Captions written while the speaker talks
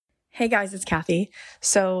Hey guys, it's Kathy.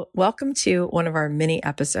 So welcome to one of our mini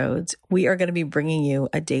episodes. We are going to be bringing you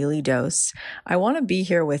a daily dose. I want to be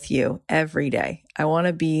here with you every day. I want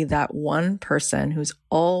to be that one person who's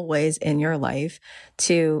always in your life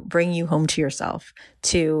to bring you home to yourself,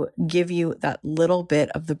 to give you that little bit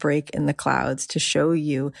of the break in the clouds, to show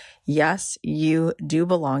you, yes, you do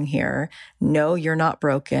belong here. No, you're not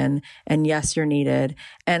broken. And yes, you're needed.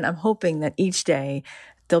 And I'm hoping that each day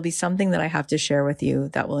there'll be something that I have to share with you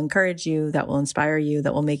that will encourage you, that will inspire you,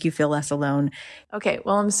 that will make you feel less alone. Okay,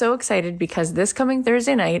 well, I'm so excited because this coming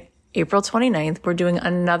Thursday night, April 29th, we're doing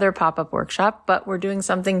another pop-up workshop, but we're doing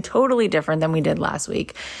something totally different than we did last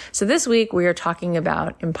week. So this week we are talking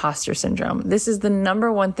about imposter syndrome. This is the number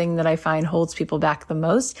one thing that I find holds people back the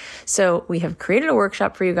most. So we have created a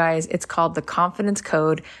workshop for you guys. It's called the Confidence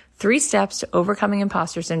Code. 3 steps to overcoming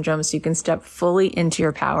imposter syndrome so you can step fully into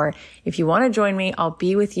your power. If you want to join me, I'll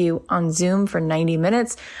be with you on Zoom for 90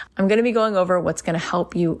 minutes. I'm going to be going over what's going to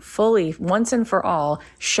help you fully, once and for all,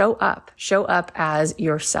 show up as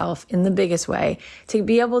yourself in the biggest way to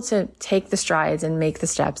be able to take the strides and make the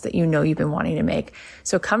steps that you know you've been wanting to make.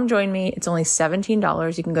 So come join me. It's only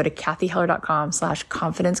 $17. You can go to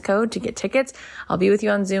kathyheller.com/confidence code to get tickets. I'll be with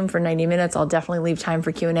you on Zoom for 90 minutes. I'll definitely leave time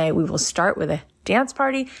for Q&A. We will start with a dance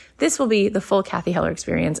party. This will be the full Kathy Heller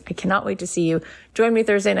experience. I cannot wait to see you. Join me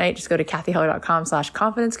Thursday night. Just go to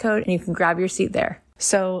kathyheller.com/confidence code and you can grab your seat there.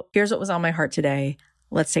 So here's what was on my heart today.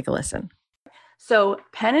 Let's take a listen. So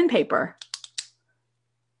pen and paper.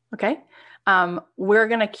 Okay. We're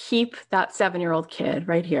going to keep that 7-year-old kid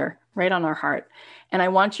right here, right on our heart. And I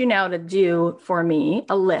want you now to do for me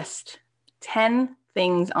a list, 10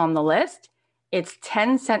 things on the list. It's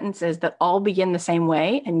 10 sentences that all begin the same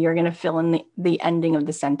way, and you're going to fill in the ending of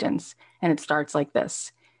the sentence. And it starts like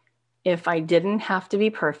this. If I didn't have to be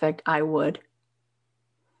perfect, I would.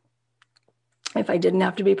 If I didn't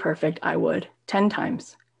have to be perfect, I would. 10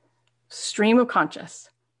 times. Stream of conscious.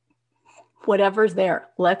 Whatever's there.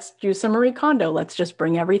 Let's do some Marie Kondo. Let's just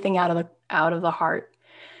bring everything out of the heart.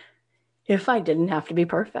 If I didn't have to be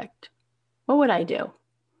perfect, what would I do?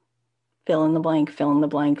 Fill in the blank, fill in the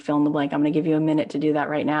blank, fill in the blank. I'm going to give you a minute to do that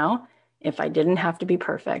right now. If I didn't have to be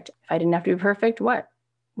perfect, if I didn't have to be perfect, what?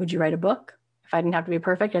 Would you write a book? If I didn't have to be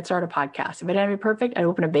perfect, I'd start a podcast. If I didn't have to be perfect, I'd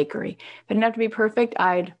open a bakery. If I didn't have to be perfect,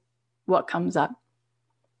 what comes up?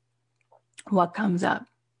 What comes up?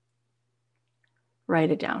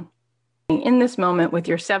 Write it down. In this moment with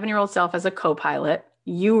your 7-year-old self as a co-pilot,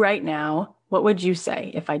 you right now, what would you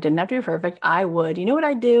say? If I didn't have to be perfect, I would. You know what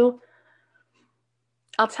I'd do?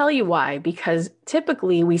 I'll tell you why, because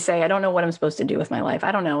typically we say, I don't know what I'm supposed to do with my life.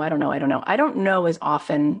 I don't know. I don't know is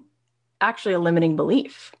often actually a limiting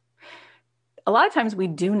belief. A lot of times we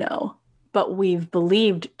do know, but we've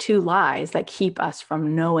believed 2 lies that keep us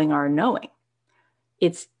from knowing our knowing.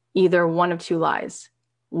 It's either one of 2 lies.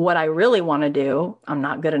 What I really want to do, I'm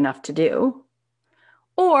not good enough to do.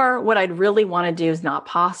 Or what I'd really want to do is not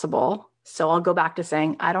possible. So I'll go back to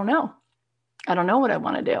saying, I don't know. I don't know what I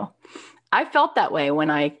want to do. I felt that way when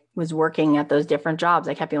I was working at those different jobs.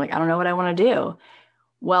 I kept being like, I don't know what I want to do.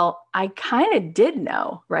 Well, I kind of did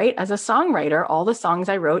know, right? As a songwriter, all the songs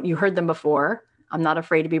I wrote, you heard them before. I'm not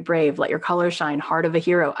afraid to be brave. Let your colors shine. Heart of a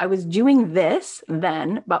hero. I was doing this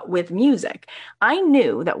then, but with music. I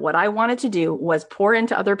knew that what I wanted to do was pour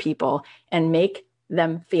into other people and make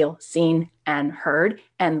them feel seen and heard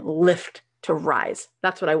and lift to rise.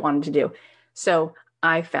 That's what I wanted to do. So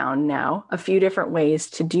I found now a few different ways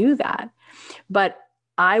to do that. But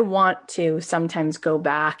I want to sometimes go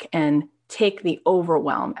back and take the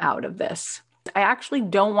overwhelm out of this. I actually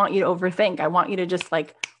don't want you to overthink. I want you to just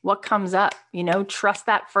what comes up, trust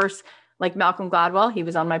that first, like Malcolm Gladwell, he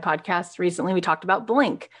was on my podcast recently. We talked about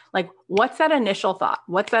blink. What's that initial thought?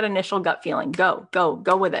 What's that initial gut feeling? Go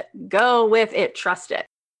with it. Go with it. Trust it.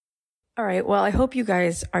 All right. Well, I hope you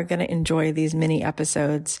guys are going to enjoy these mini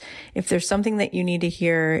episodes. If there's something that you need to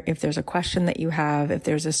hear, if there's a question that you have, if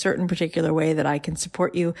there's a certain particular way that I can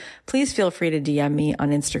support you, please feel free to DM me on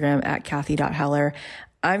Instagram at kathy.heller.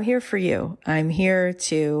 I'm here for you. I'm here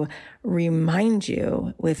to remind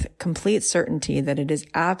you with complete certainty that it is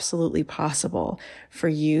absolutely possible for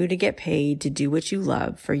you to get paid to do what you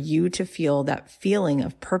love, for you to feel that feeling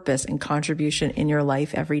of purpose and contribution in your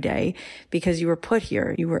life every day, because you were put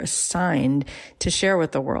here. You were assigned to share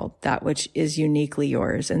with the world that which is uniquely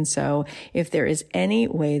yours. And so if there is any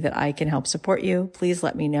way that I can help support you, please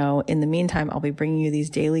let me know. In the meantime, I'll be bringing you these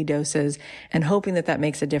daily doses and hoping that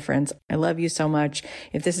makes a difference. I love you so much.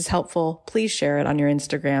 If this is helpful, please share it on your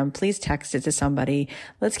Instagram. Please text it to somebody.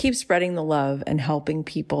 Let's keep spreading the love and helping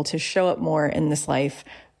people to show up more in this life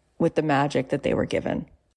with the magic that they were given.